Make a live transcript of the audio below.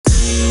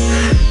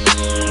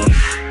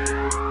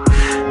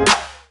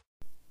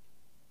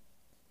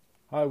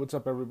Hi, what's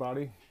up,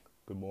 everybody?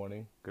 Good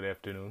morning, good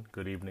afternoon,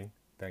 good evening.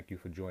 Thank you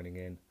for joining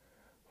in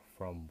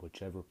from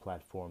whichever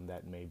platform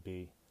that may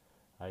be.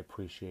 I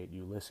appreciate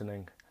you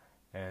listening,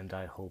 and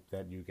I hope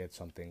that you get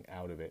something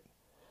out of it.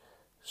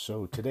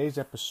 So, today's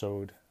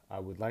episode, I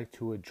would like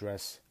to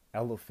address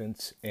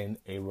elephants in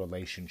a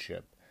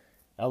relationship.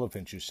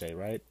 Elephants, you say,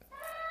 right?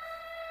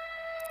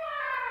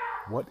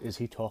 What is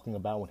he talking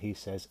about when he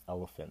says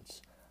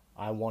elephants?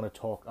 I want to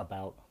talk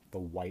about the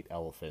white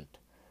elephant.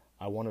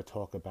 I want to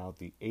talk about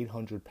the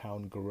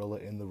 800-pound gorilla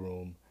in the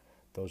room,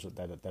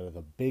 that are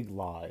the big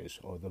lies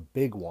or the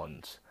big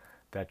ones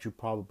that you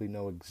probably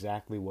know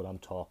exactly what I'm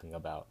talking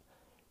about.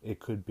 It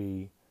could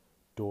be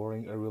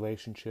during a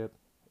relationship.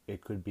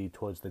 It could be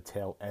towards the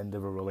tail end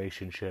of a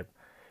relationship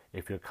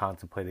if you're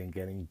contemplating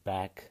getting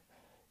back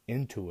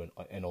into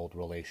an old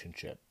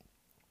relationship.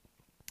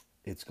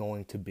 It's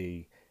going to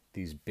be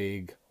these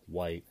big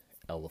white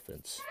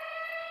elephants.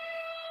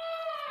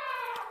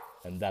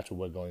 And that's what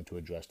we're going to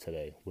address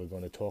today. We're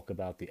going to talk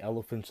about the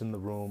elephants in the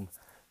room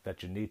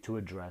that you need to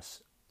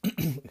address,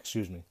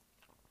 excuse me,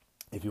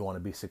 if you want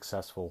to be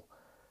successful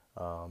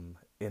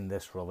in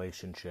this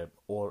relationship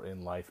or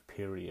in life,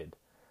 period.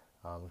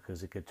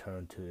 Because it could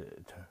turn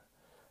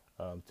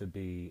to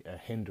be a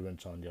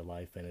hindrance on your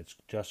life, and it's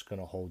just going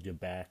to hold you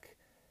back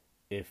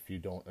if you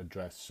don't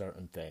address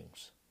certain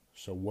things.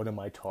 So what am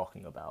I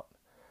talking about?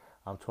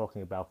 I'm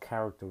talking about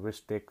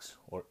characteristics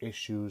or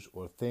issues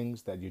or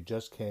things that you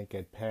just can't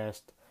get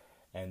past,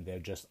 and they're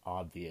just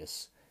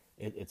obvious.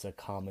 It's a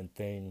common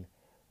thing.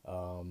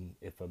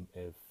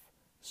 If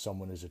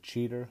someone is a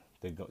cheater,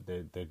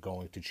 they're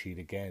going to cheat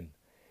again.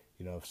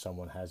 You know, if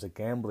someone has a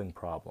gambling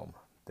problem,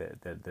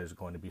 there's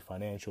going to be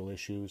financial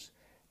issues.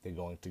 They're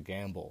going to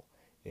gamble.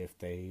 If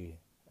they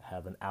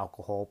have an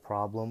alcohol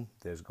problem,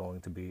 there's going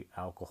to be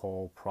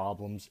alcohol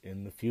problems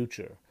in the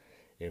future.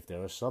 If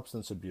they're a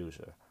substance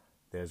abuser,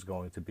 there's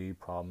going to be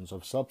problems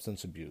of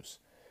substance abuse.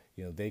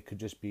 You know, they could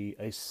just be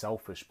a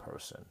selfish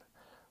person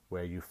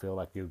where you feel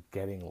like you're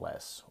getting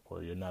less,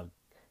 or you're not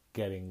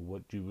getting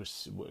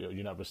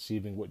you're not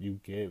receiving what you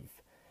give,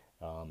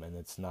 and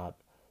it's not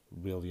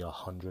really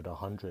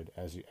 100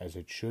 as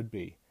it should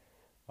be.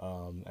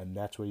 And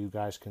that's where you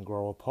guys can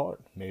grow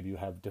apart. Maybe you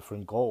have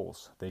different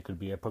goals. They could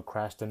be a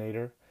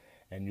procrastinator,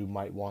 and you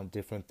might want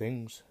different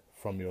things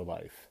from your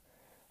life.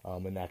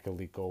 And that could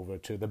leak over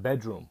to the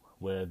bedroom,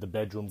 where the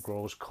bedroom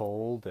grows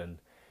cold and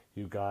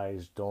you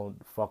guys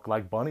don't fuck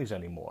like bunnies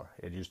anymore.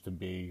 It used to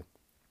be,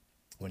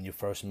 when you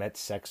first met,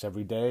 sex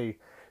every day,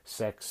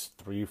 sex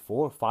 3,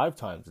 4, 5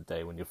 times a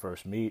day when you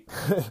first meet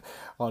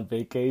on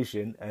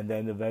vacation, and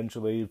then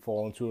eventually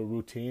fall into a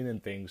routine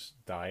and things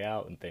die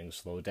out and things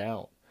slow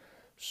down.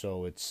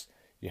 So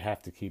you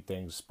have to keep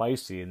things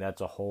spicy, and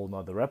that's a whole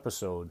nother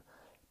episode.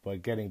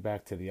 But getting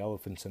back to the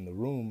elephants in the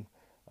room,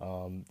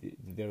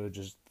 there are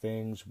just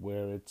things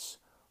where it's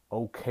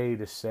okay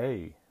to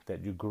say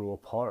that you grew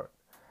apart,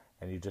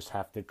 and you just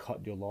have to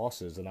cut your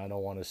losses. And I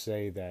don't want to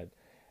say that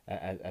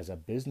as a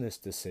business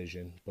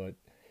decision, but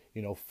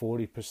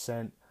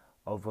 40%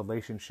 of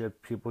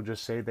relationship people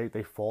just say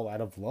they fall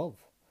out of love,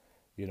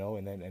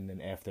 and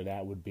then after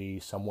that would be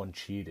someone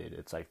cheated.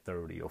 It's like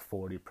 30 or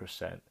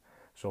 40%.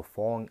 So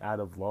falling out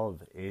of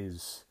love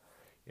is,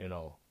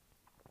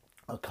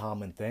 a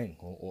common thing,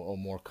 or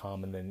more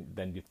common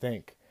than you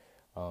think.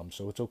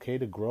 So it's okay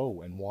to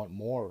grow and want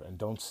more, and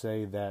don't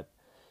say that,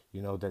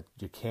 that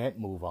you can't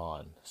move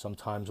on.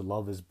 Sometimes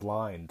love is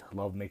blind.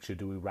 Love makes you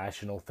do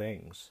irrational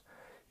things.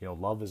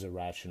 Love is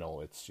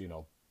irrational. It's,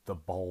 the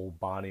bold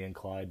Bonnie and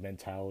Clyde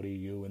mentality,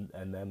 you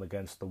and them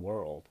against the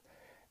world.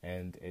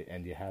 And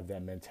you have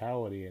that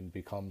mentality, and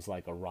becomes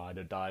like a ride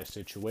or die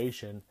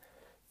situation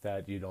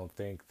that you don't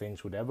think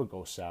things would ever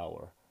go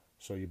sour.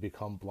 So you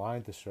become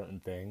blind to certain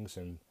things,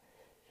 and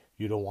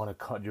you don't want to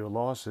cut your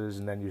losses,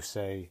 and then you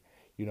say,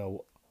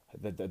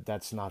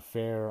 that's not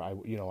fair. I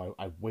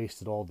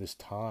wasted all this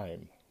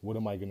time. What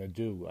am I gonna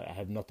do? I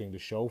have nothing to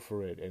show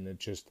for it, and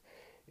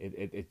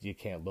it you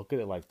can't look at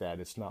it like that.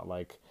 It's not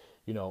like,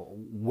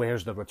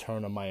 where's the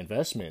return on my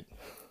investment?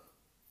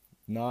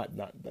 Not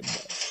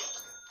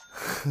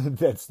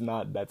that's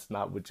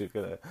not what you're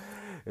gonna.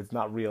 It's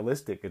not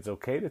realistic. It's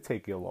okay to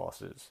take your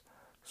losses.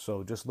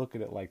 So just look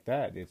at it like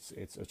that.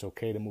 It's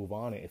okay to move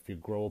on. If you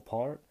grow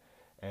apart,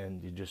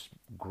 and you just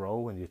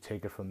grow and you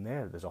take it from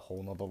there, there's a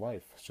whole nother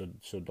life.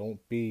 So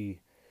don't be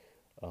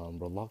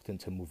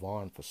reluctant to move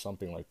on for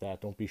something like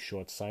that. Don't be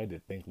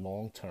short-sighted. Think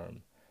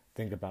long-term.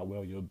 Think about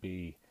where you'll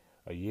be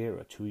a year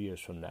or 2 years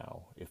from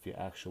now if you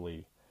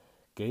actually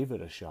gave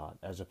it a shot,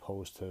 as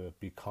opposed to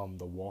become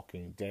the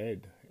walking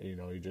dead.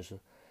 You're just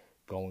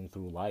going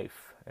through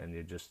life, and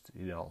you're just,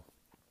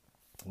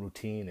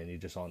 routine, and you're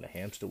just on the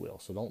hamster wheel.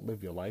 So don't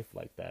live your life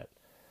like that.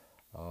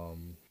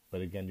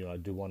 But again, I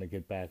do want to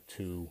get back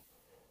to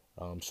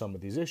some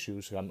of these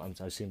issues.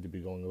 I seem to be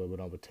going a little bit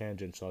on a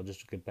tangent, so I'll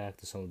just get back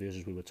to some of the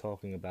issues we were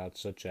talking about,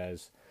 such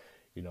as,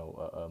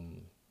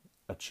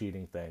 a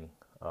cheating thing.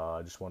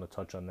 I just want to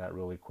touch on that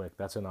really quick.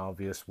 That's an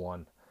obvious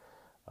one.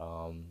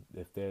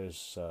 If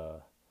there's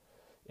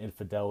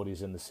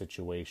infidelities in the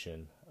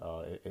situation,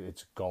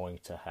 it's going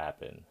to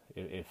happen.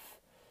 If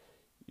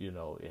you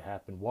know it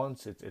happened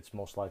once, it's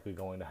most likely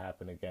going to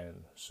happen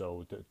again.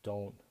 So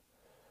don't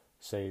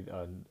say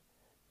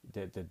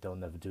that they'll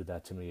never do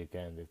that to me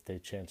again. If they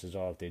chances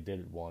are, if they did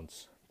it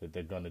once, that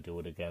they're gonna do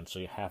it again. So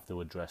you have to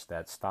address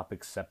that. Stop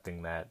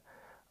accepting that.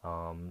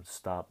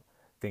 Stop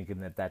thinking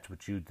that that's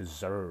what you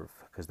deserve,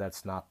 because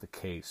that's not the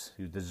case.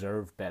 You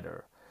deserve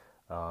better.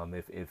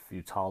 If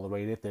you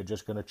tolerate it, they're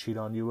just gonna cheat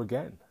on you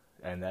again,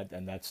 and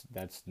that's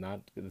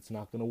not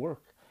gonna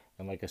work.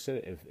 And like I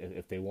said,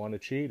 if they want to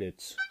cheat,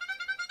 it's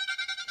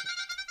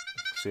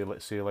see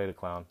you later,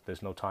 clown.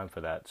 There's no time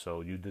for that.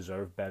 So you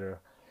deserve better,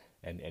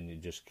 and you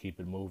just keep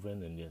it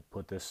moving, and you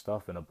put this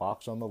stuff in a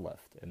box on the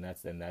left, and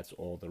that's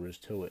all there is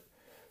to it.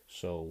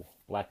 So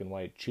black and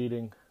white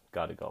cheating,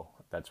 gotta go.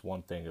 That's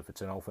one thing. If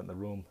it's an elephant in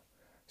the room,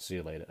 see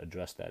you later.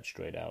 Address that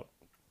straight out.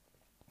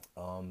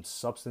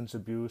 Substance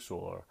abuse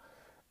or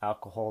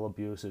alcohol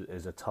abuse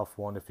is a tough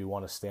one. If you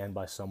want to stand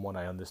by someone,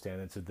 I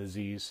understand it's a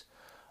disease,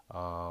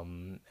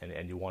 and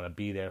you want to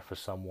be there for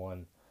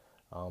someone,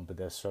 but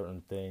there's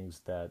certain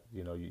things that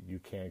you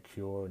can't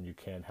cure and you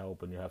can't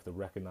help, and you have to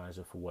recognize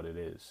it for what it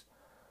is.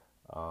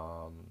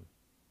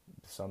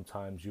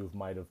 Sometimes you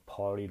might have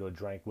partied or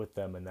drank with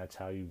them, and that's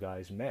how you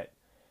guys met,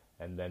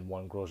 and then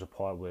one grows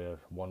apart where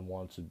one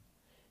wants to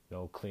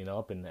clean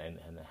up and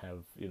have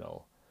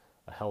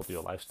a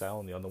healthier lifestyle,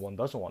 and the other one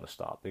doesn't want to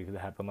stop. It could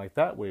happen like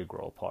that where you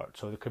grow apart.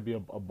 So it could be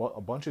a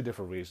bunch of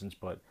different reasons,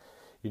 but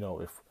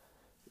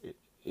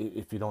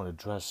if you don't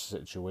address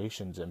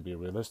situations and be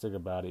realistic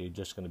about it, you're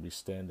just going to be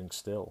standing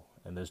still,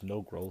 and there's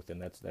no growth,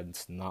 and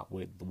that's not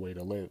the way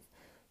to live.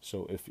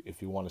 So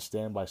if you want to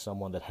stand by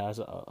someone that has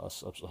a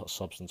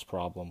substance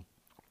problem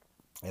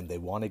and they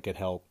want to get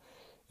help,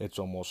 it's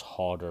almost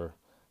harder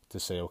to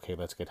say, okay,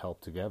 let's get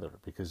help together,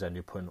 because then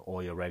you're putting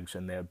all your eggs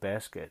in their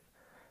basket.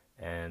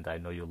 And I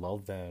know you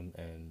love them,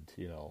 and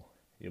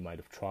you might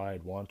have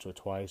tried once or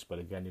twice, but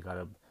again, you got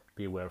to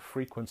be aware of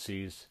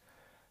frequencies,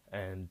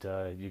 and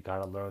you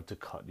got to learn to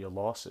cut your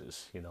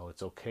losses.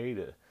 It's okay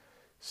to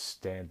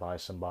stand by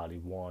somebody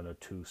one or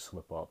two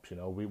slip ups.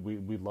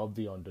 We love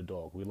the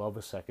underdog. We love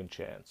a second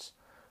chance.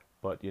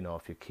 But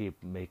if you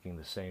keep making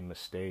the same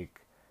mistake,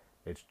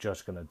 it's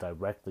just going to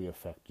directly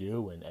affect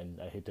you. And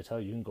I hate to tell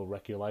you, you can go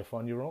wreck your life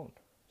on your own.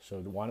 So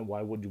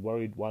why would you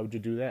worry? Why would you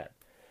do that?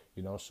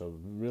 So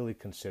really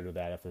consider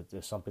that. If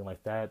there's something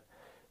like that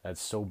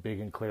that's so big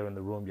and clear in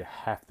the room, you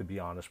have to be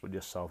honest with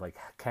yourself. Like,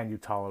 can you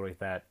tolerate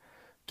that?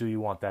 Do you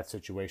want that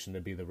situation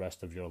to be the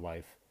rest of your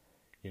life?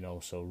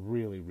 So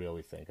really,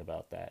 really think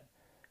about that.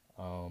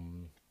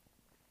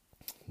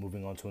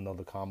 Moving on to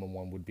another common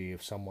one would be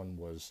if someone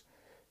was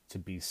to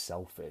be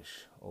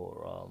selfish,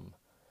 or,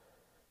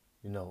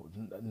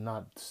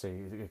 not to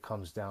say it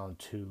comes down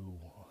to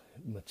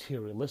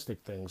materialistic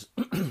things,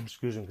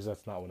 excuse me, because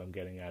that's not what I'm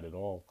getting at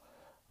all.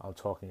 I'm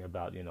talking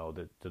about,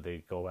 do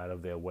they go out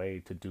of their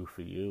way to do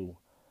for you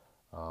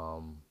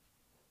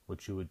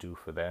what you would do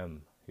for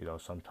them?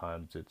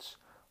 Sometimes it's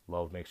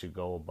love makes you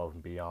go above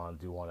and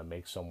beyond. You want to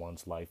make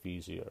someone's life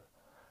easier.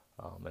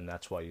 And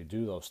that's why you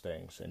do those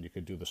things. And you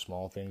could do the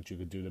small things, you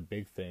could do the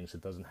big things.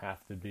 It doesn't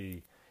have to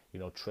be,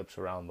 trips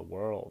around the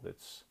world.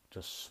 It's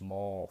just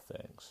small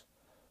things.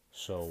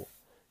 So,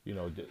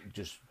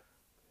 just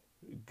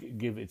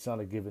it's not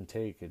a give and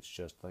take. It's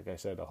just, like I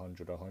said,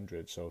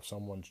 100. So if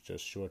someone's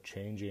just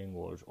shortchanging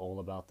or is all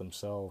about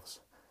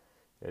themselves,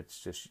 it's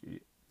just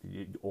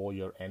all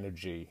your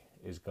energy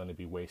is going to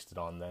be wasted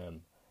on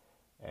them.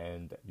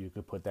 And you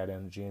could put that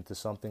energy into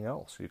something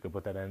else. You could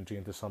put that energy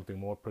into something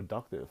more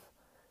productive.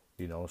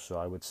 So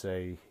I would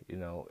say,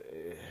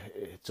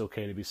 it's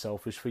okay to be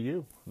selfish for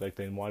you. Like,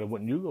 then why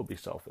wouldn't you go be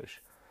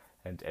selfish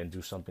and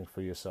do something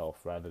for yourself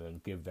rather than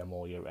give them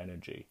all your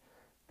energy?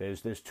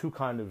 There's two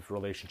kind of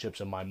relationships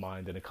in my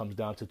mind, and it comes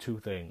down to two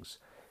things.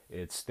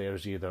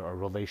 There's either a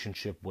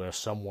relationship where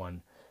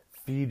someone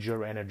feeds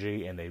your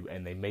energy and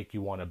they make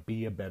you want to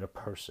be a better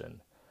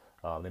person.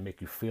 They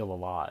make you feel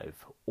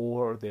alive.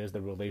 Or there's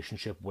the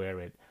relationship where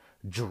it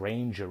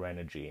drains your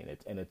energy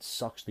and it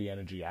sucks the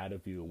energy out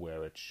of you,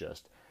 where it's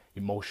just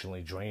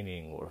emotionally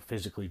draining or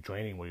physically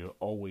draining, where you're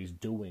always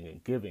doing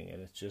and giving,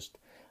 and it's just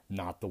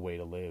not the way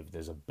to live.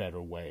 There's a better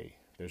way.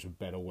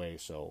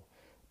 So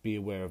be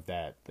aware of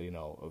that,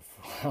 of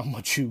how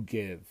much you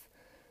give.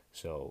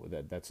 So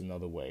that's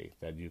another way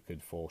that you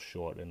could fall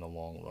short in the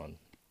long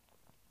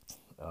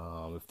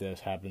run. If there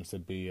happens to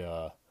be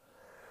a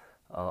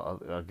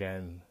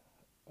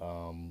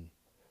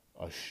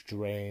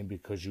strain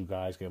because you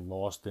guys get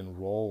lost in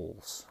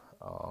roles,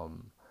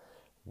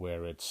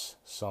 where it's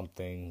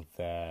something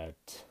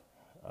that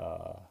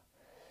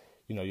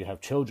you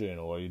have children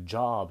or your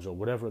jobs or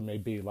whatever it may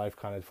be, life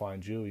kind of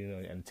finds you,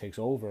 and takes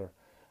over.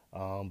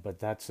 But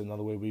that's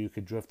another way where you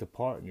could drift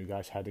apart, and you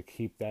guys had to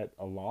keep that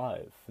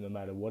alive, no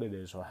matter what it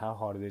is or how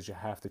hard it is. You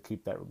have to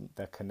keep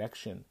that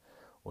connection,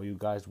 or you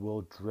guys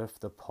will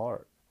drift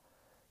apart.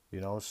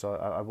 So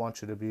I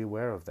want you to be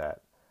aware of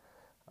that.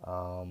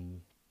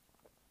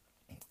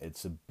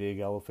 it's a big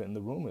elephant in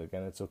the room.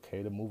 Again, it's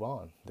okay to move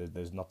on.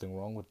 There's nothing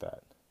wrong with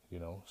that,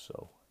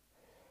 So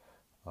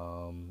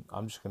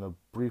I'm just going to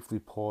briefly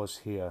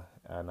pause here,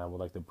 and I would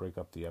like to break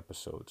up the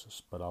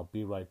episodes, but I'll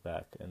be right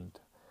back, and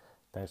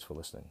thanks for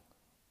listening.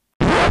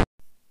 Hi,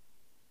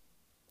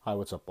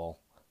 what's up, all?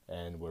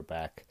 And we're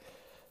back.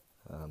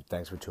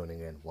 Thanks for tuning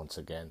in once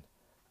again.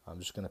 I'm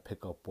just going to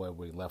pick up where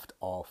we left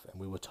off, and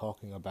we were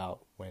talking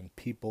about when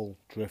people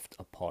drift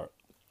apart.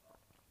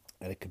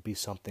 And it could be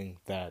something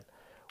that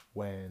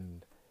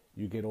when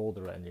you get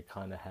older and you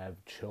kind of have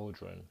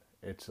children,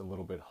 it's a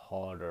little bit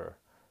harder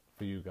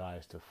for you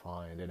guys to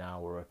find an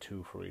hour or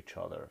two for each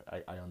other.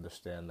 I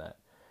understand that.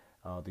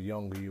 The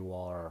younger you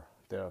are,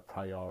 their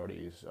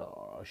priorities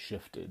are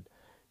shifted.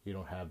 You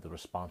don't have the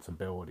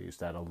responsibilities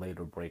that a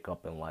later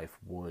breakup in life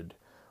would,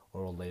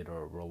 or a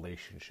later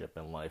relationship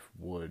in life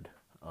would.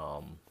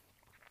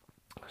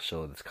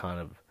 So it's kind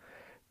of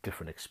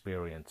different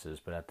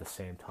experiences, but at the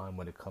same time,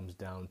 when it comes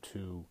down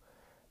to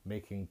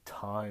making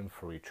time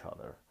for each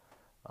other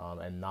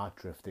and not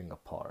drifting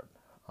apart,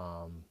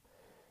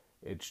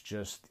 it's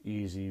just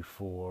easy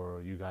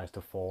for you guys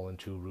to fall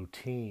into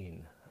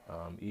routine.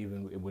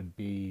 Even it would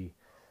be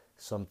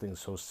something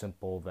so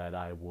simple that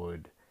I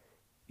would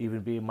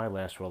even be in my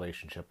last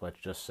relationship. Let's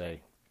just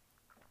say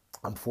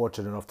I'm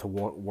fortunate enough to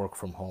work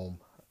from home,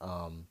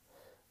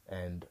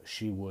 and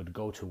she would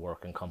go to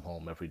work and come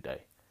home every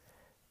day.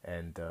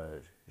 And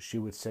she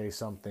would say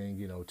something,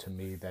 to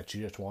me that she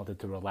just wanted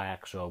to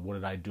relax, or what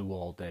did I do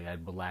all day?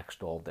 I'd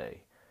relaxed all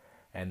day.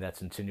 And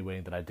that's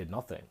insinuating that I did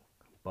nothing.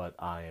 But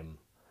I am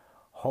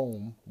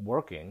home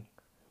working,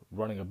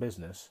 running a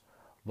business,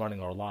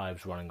 running our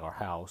lives, running our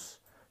house,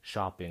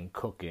 shopping,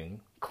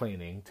 cooking,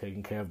 cleaning,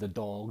 taking care of the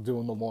dog,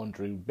 doing the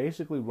laundry,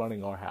 basically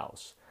running our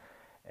house.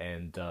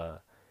 And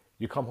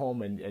you come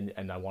home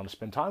and I want to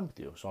spend time with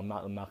you. So I'm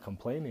not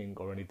complaining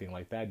or anything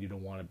like that. You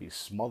don't want to be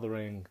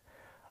smothering.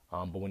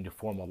 But when you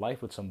form a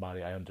life with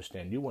somebody, I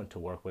understand you went to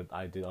work, but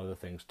I did other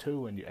things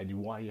too, and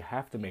you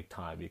have to make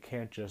time. You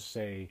can't just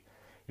say,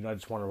 I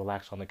just want to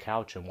relax on the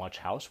couch and watch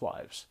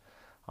Housewives.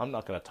 I'm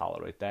not going to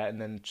tolerate that. And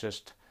then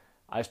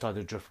I start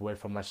to drift away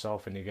from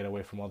myself, and you get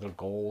away from other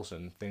goals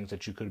and things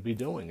that you could be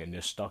doing, and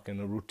you're stuck in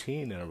a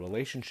routine, in a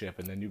relationship,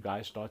 and then you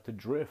guys start to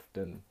drift,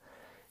 and,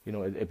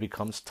 it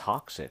becomes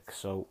toxic.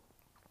 So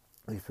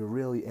if you're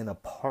really in a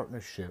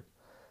partnership,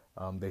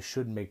 they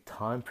should make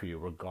time for you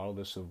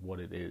regardless of what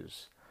it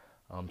is.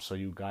 So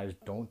you guys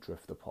don't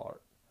drift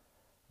apart.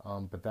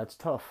 But that's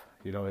tough.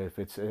 If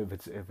it's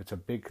a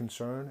big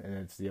concern and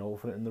it's the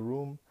elephant in the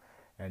room,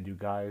 and you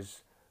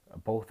guys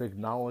both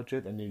acknowledge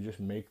it and you just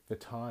make the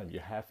time. You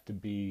have to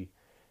be,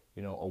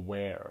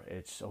 aware.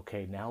 It's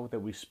okay, now that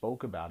we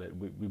spoke about it,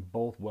 we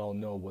both well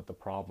know what the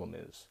problem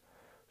is.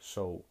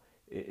 So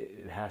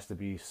it has to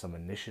be some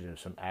initiative,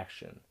 some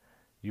action.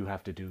 You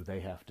have to do,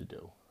 they have to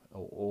do.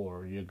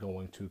 Or you're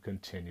going to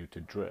continue to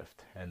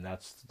drift. And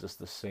that's just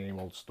the same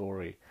old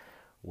story,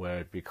 where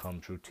it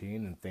becomes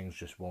routine and things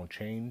just won't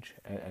change,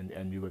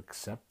 and you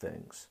accept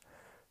things.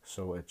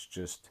 So it's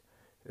just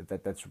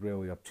that's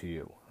really up to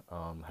you,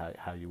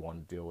 how you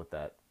want to deal with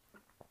that.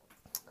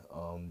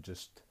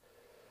 Just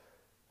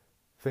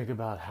think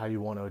about how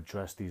you want to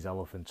address these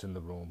elephants in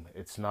the room.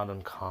 It's not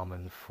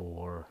uncommon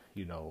for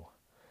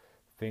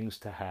things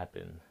to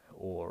happen,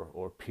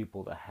 or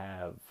people to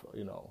have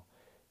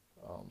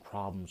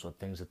problems or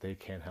things that they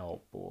can't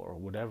help, or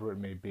whatever it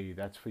may be.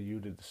 That's for you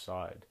to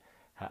decide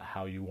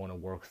how you want to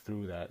work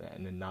through that,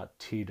 and then not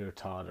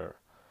teeter-totter,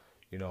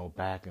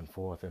 back and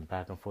forth and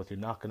back and forth. You're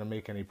not going to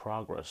make any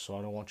progress. So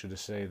I don't want you to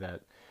say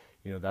that,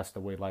 that's the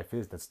way life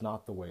is. That's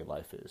not the way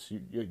life is.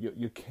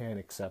 You can't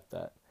accept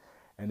that.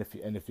 And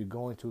if you're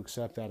going to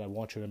accept that, I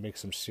want you to make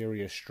some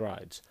serious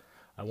strides.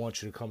 I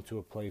want you to come to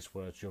a place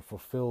where you're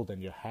fulfilled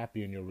and you're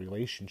happy in your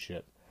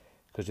relationship.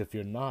 Because if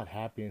you're not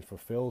happy and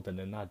fulfilled, and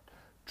they're not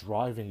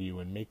driving you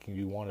and making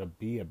you want to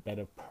be a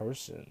better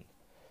person,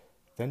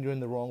 then you're in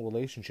the wrong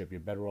relationship. You're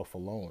better off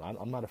alone.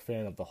 I'm not a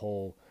fan of the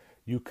whole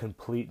 "you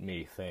complete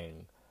me"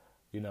 thing.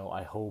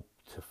 I hope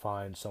to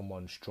find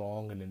someone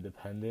strong and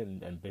independent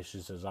and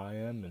ambitious as I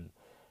am, and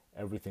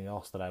everything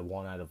else that I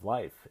want out of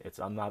life.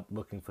 I'm not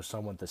looking for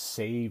someone to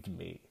save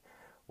me,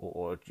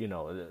 or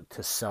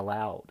to sell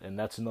out. And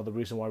that's another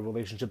reason why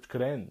relationships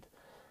could end.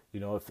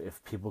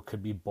 If people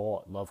could be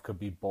bought, love could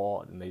be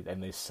bought, and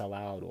they sell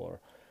out, or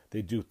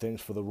they do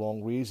things for the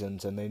wrong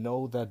reasons, and they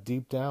know that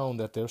deep down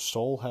that their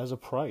soul has a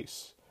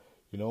price.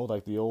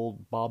 Like the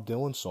old Bob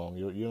Dylan song,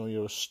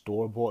 you're a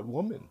store-bought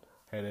woman.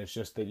 And it's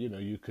just that,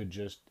 you could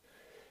just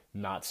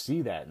not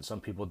see that. And some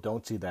people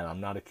don't see that. I'm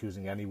not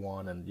accusing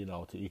anyone, and,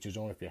 to each his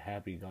own. If you're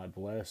happy, God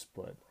bless.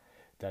 But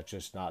that's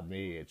just not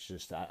me. It's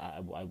just,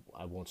 I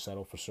won't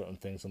settle for certain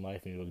things in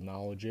life, and you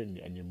acknowledge it,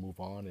 and you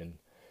move on, and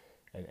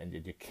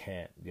you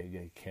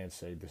can't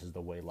say this is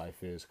the way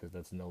life is, because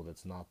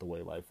that's not the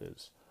way life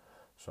is.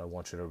 So I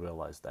want you to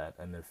realize that.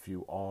 And if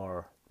you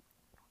are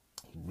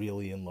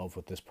really in love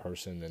with this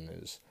person, and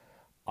there's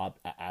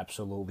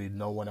absolutely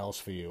no one else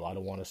for you, I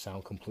don't want to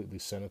sound completely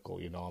cynical.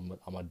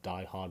 I'm a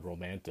die-hard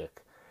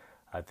romantic.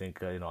 I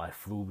think I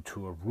flew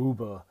to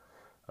Aruba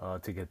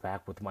to get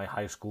back with my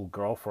high school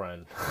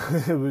girlfriend.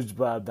 It was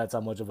that's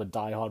how much of a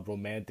diehard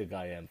romantic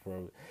I am.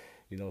 So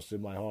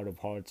in my heart of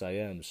hearts, I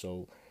am.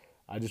 So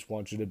I just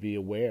want you to be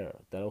aware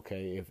that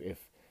okay,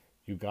 if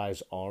you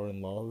guys are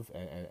in love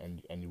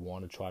and you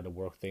want to try to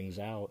work things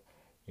out,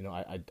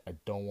 I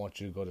don't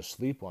want you to go to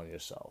sleep on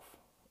yourself.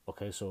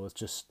 Okay, so let's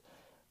just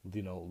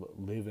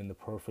live in the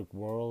perfect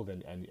world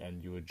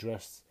and you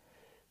address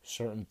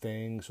certain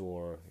things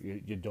or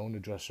you don't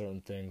address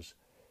certain things.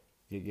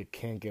 You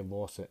can't get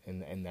lost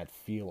in that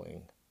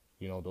feeling,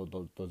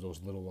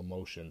 those little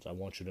emotions. I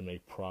want you to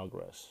make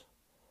progress.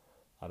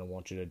 I don't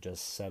want you to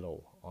just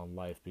settle on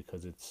life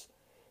because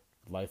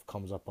life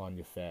comes up on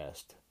you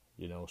fast,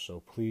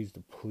 so please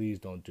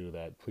don't do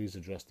that. Please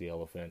address the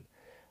elephant.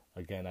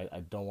 Again,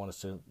 I don't want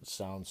to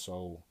sound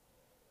so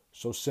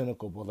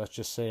cynical, but let's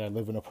just say I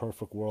live in a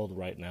perfect world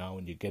right now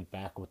and you get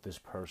back with this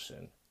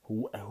person,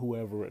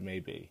 whoever it may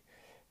be,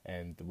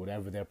 and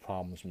whatever their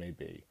problems may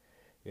be.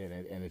 And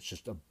it's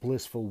just a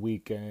blissful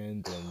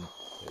weekend and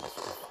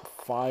it's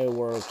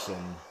fireworks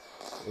and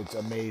it's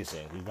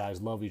amazing. You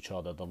guys love each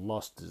other. The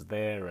lust is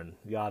there and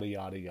yada,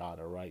 yada,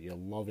 yada, right? You're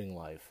loving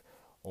life.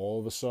 All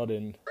of a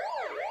sudden,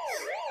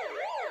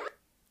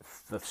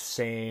 the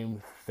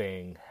same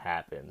thing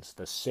happens.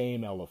 The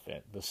same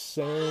elephant. The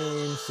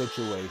same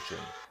situation.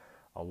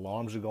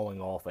 Alarms are going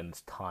off and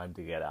it's time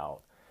to get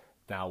out.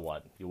 Now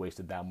what? You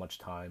wasted that much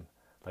time?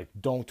 Like,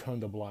 don't turn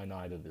the blind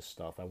eye to this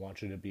stuff. I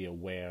want you to be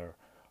aware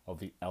of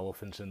the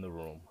elephants in the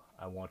room.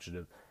 I want you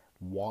to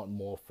want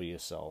more for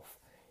yourself.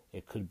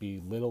 It could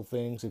be little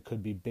things, it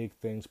could be big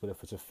things, but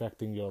if it's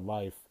affecting your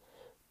life,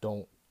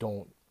 don't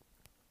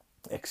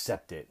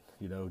accept it.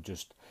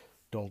 Just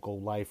don't go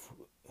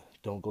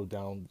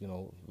down,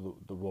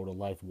 the road of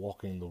life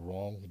walking the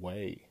wrong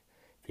way.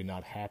 If you're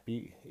not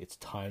happy, it's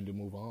time to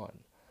move on.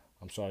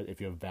 I'm sorry, if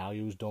your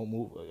values don't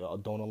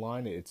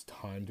align, it's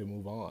time to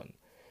move on.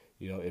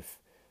 If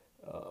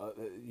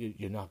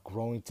you're not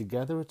growing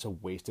together, it's a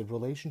wasted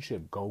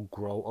relationship. Go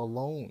grow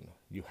alone.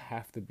 You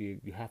have to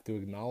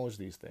acknowledge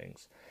these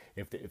things.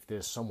 If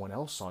there's someone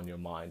else on your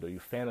mind or you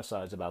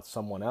fantasize about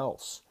someone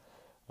else,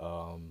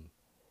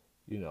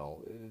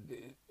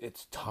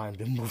 it's time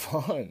to move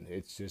on.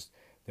 It's just,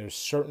 there's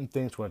certain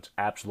things when it's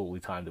absolutely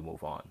time to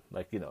move on.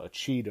 Like, a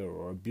cheater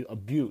or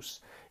abuse.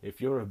 If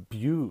you're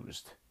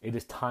abused, it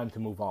is time to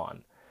move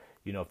on.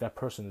 If that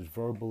person is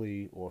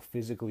verbally or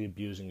physically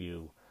abusing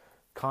you,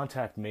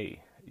 contact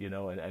me, and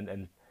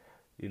I'm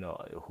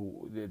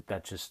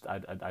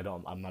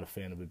not a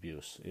fan of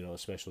abuse,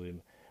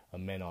 especially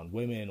men on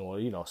women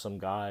or, some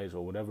guys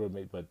or whatever it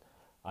may, but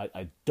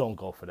I don't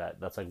go for that.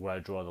 That's like where I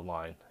draw the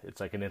line. It's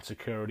like an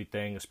insecurity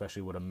thing,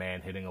 especially with a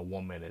man hitting a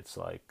woman. It's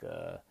like,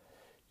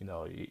 he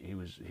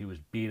was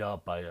beat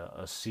up by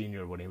a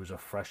senior when he was a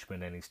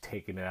freshman and he's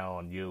taking it out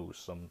on you,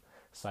 some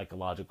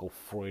psychological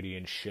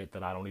Freudian shit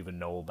that I don't even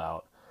know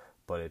about.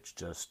 But it's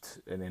just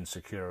an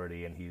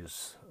insecurity, and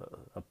he's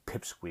a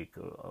pipsqueak,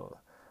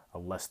 a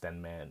less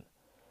than man.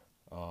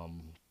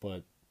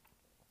 But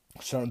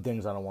certain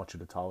things I don't want you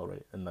to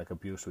tolerate, and like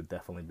abuse would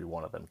definitely be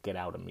one of them. Get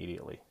out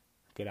immediately.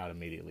 Get out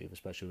immediately,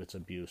 especially if it's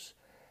abuse.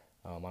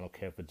 I don't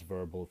care if it's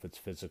verbal, if it's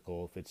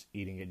physical, if it's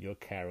eating at your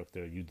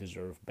character. You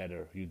deserve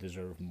better. You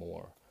deserve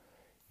more.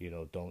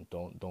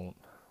 Don't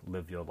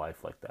live your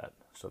life like that.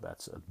 So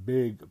that's a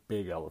big,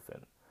 big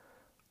elephant.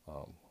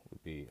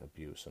 Would be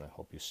abuse, and I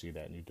hope you see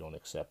that and you don't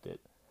accept it.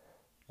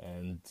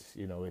 And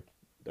it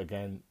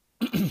again,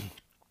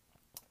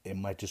 it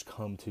might just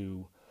come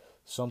to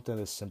something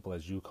as simple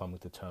as you coming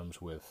to terms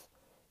with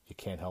you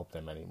can't help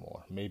them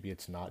anymore. Maybe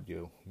it's not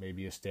you.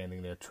 Maybe you're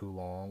standing there too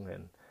long,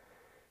 and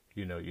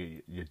you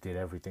did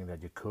everything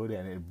that you could,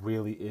 and it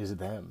really is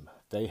them.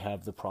 They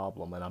have the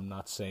problem, and I'm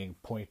not saying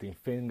pointing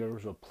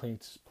fingers or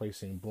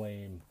placing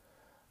blame,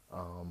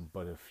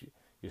 but if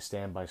you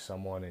stand by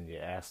someone and you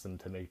ask them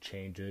to make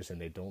changes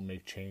and they don't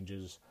make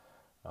changes,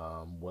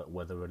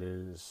 whether it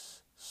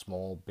is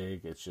small,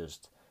 big, it's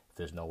just, if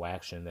there's no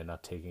action, they're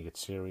not taking it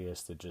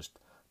serious, they're just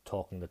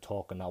talking the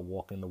talk and not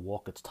walking the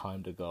walk, it's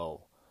time to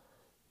go.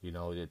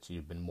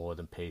 You've been more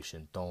than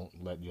patient.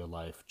 Don't let your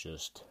life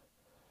just,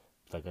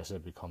 like I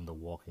said, become the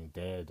walking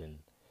dead and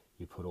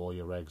you put all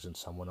your eggs in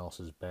someone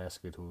else's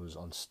basket who is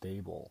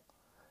unstable.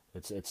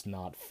 It's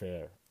not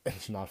fair.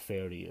 It's not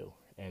fair to you,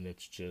 and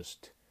it's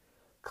just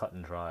cut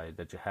and dry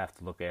that you have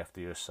to look after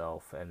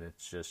yourself, and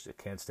it's just, you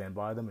can't stand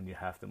by them and you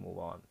have to move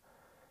on.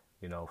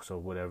 So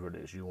whatever it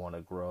is, you want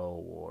to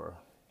grow, or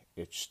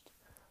it's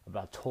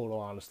about total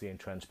honesty and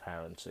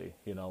transparency,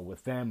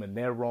 with them and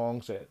their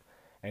wrongs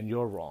and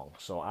your wrong.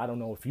 So I don't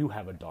know if you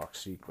have a dark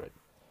secret.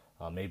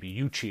 Maybe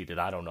you cheated,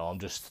 I don't know, I'm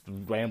just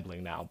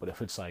rambling now, but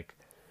if it's like,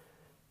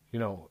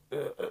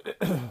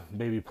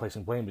 maybe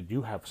placing blame, but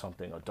you have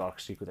something, a dark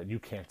secret that you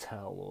can't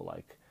tell or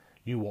like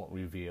you won't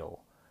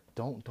reveal,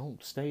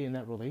 don't stay in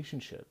that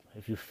relationship.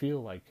 If you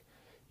feel like,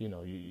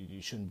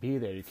 you shouldn't be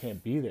there, you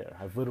can't be there.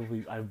 I've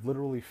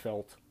literally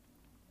felt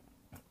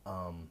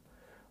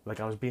like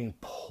I was being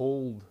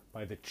pulled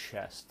by the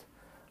chest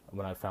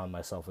when I found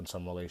myself in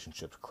some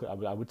relationships.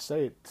 I would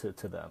say it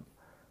to them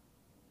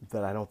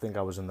that I don't think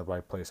I was in the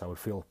right place. I would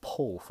feel a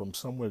pull from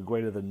somewhere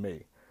greater than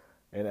me.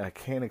 And I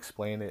can't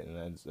explain it,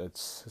 and it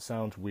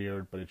sounds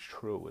weird, but it's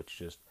true. It's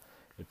just,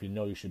 if you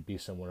know you should be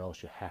somewhere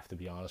else, you have to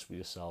be honest with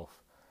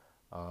yourself.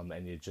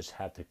 And you just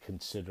have to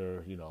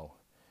consider,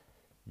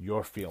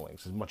 your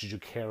feelings. As much as you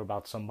care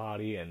about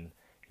somebody, and,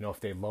 if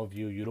they love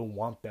you, you don't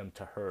want them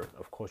to hurt.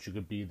 Of course, you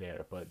could be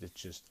there, but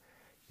it's just,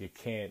 you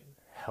can't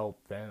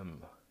help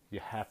them. You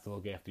have to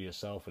look after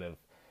yourself, and if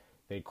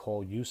they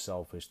call you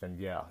selfish, then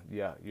yeah,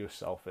 you're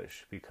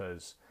selfish,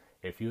 because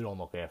if you don't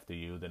look after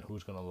you, then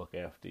who's going to look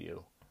after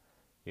you?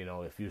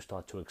 If you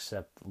start to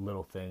accept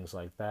little things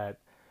like that,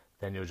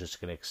 then you're just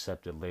going to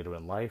accept it later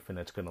in life, and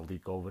it's going to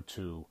leak over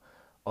to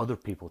other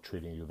people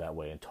treating you that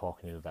way and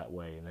talking to you that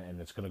way, and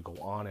it's going to go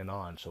on and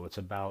on. So it's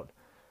about,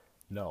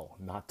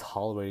 not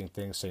tolerating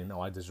things, saying,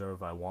 no, I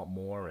deserve, I want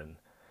more, and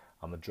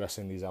I'm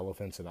addressing these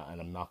elephants, and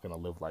I'm not going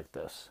to live like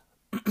this.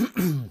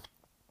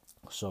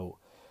 So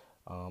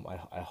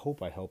I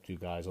hope I helped you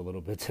guys a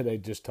little bit today,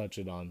 just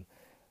touching on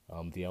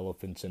the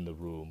elephants in the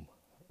room.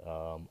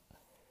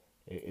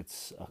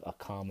 It's a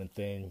common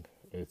thing.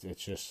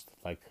 It's just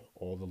like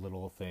all the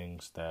little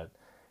things that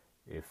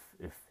if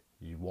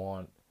you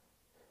want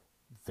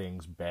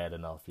things bad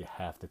enough, you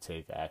have to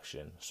take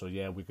action. So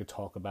yeah, we could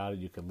talk about it.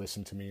 You could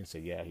listen to me and say,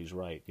 yeah, he's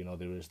right.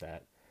 There is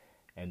that.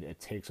 And it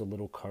takes a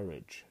little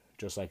courage,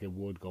 just like it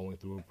would going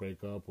through a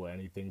breakup or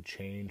anything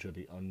change or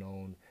the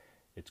unknown.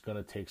 It's going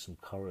to take some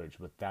courage,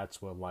 but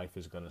that's where life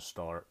is going to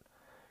start.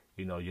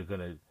 You're going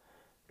to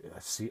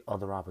see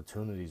other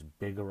opportunities,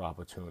 bigger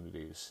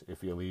opportunities,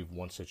 if you leave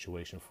one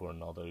situation for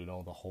another.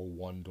 The whole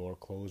one door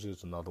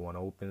closes, another one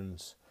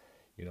opens.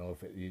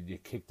 If you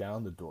kick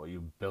down the door,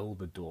 you build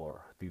the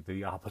door.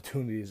 The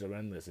opportunities are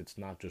endless. It's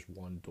not just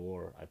one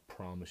door, I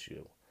promise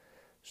you.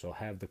 So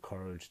have the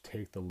courage,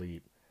 take the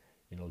leap.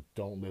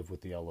 Don't live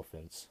with the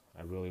elephants.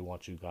 I really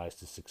want you guys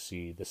to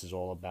succeed. This is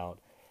all about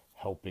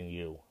helping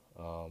you.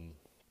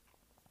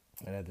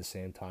 And at the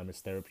same time,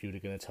 it's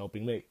therapeutic and it's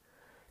helping me.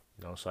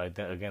 So I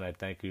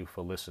thank you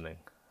for listening.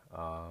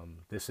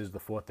 This is the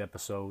 4th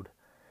episode.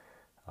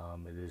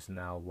 It is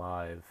now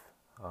live,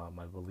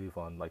 I believe,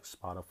 on like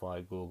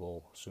Spotify,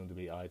 Google, soon to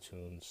be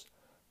iTunes,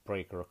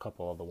 Breaker, a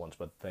couple other ones,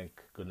 but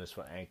thank goodness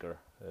for Anchor.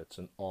 It's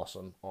an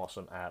awesome,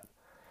 awesome app.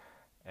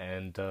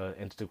 And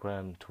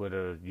Instagram,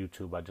 Twitter,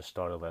 YouTube, I just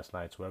started last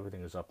night, so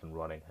everything is up and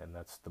running, and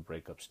that's the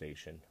Breakup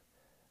Station.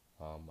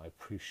 I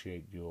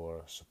appreciate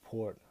your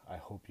support. I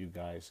hope you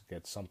guys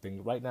get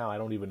something. Right now, I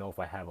don't even know if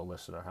I have a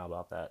listener. How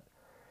about that?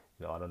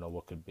 I don't know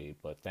what could be,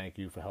 but thank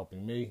you for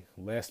helping me.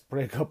 Last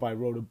breakup, I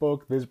wrote a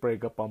book. This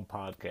breakup, I'm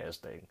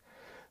podcasting.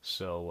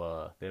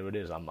 So there it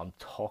is. I'm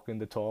talking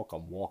the talk.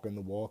 I'm walking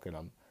the walk, and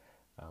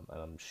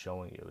I'm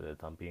showing you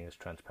that I'm being as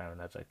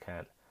transparent as I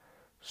can.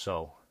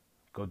 So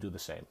go do the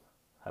same.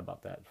 How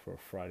about that for a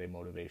Friday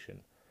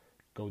motivation?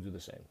 Go do the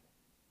same.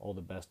 All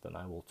the best, and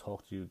I will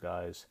talk to you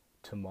guys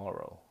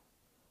tomorrow.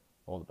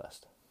 All the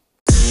best.